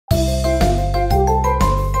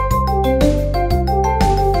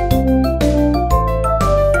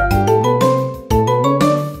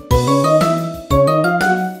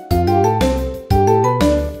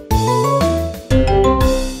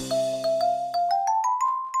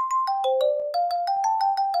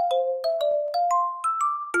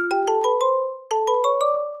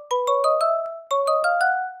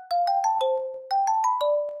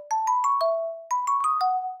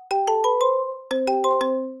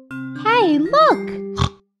Hey, look!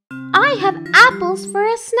 I have apples for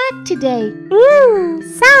a snack today.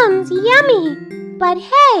 Sounds yummy. But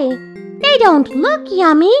hey, they don't look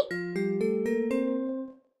yummy.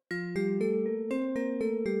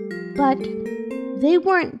 But they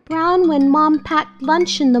weren't brown when Mom packed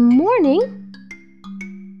lunch in the morning.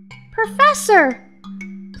 Professor,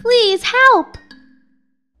 please help.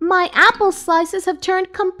 My apple slices have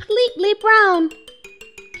turned completely brown.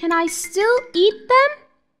 Can I still eat them?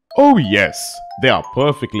 Oh yes, they are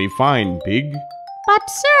perfectly fine, Pig. But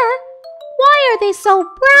sir, why are they so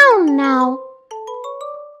brown now?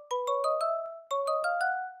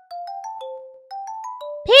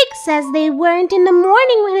 Pig says they weren't in the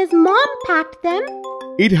morning when his mom packed them.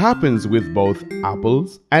 It happens with both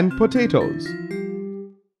apples and potatoes.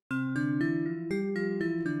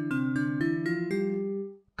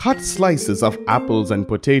 Cut slices of apples and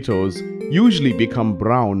potatoes usually become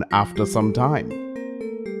brown after some time.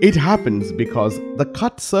 It happens because the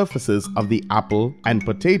cut surfaces of the apple and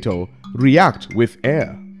potato react with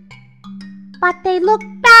air. But they look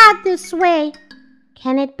bad this way.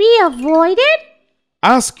 Can it be avoided?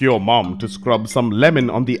 Ask your mom to scrub some lemon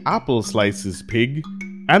on the apple slices, Pig,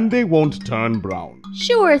 and they won't turn brown.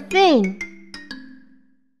 Sure thing.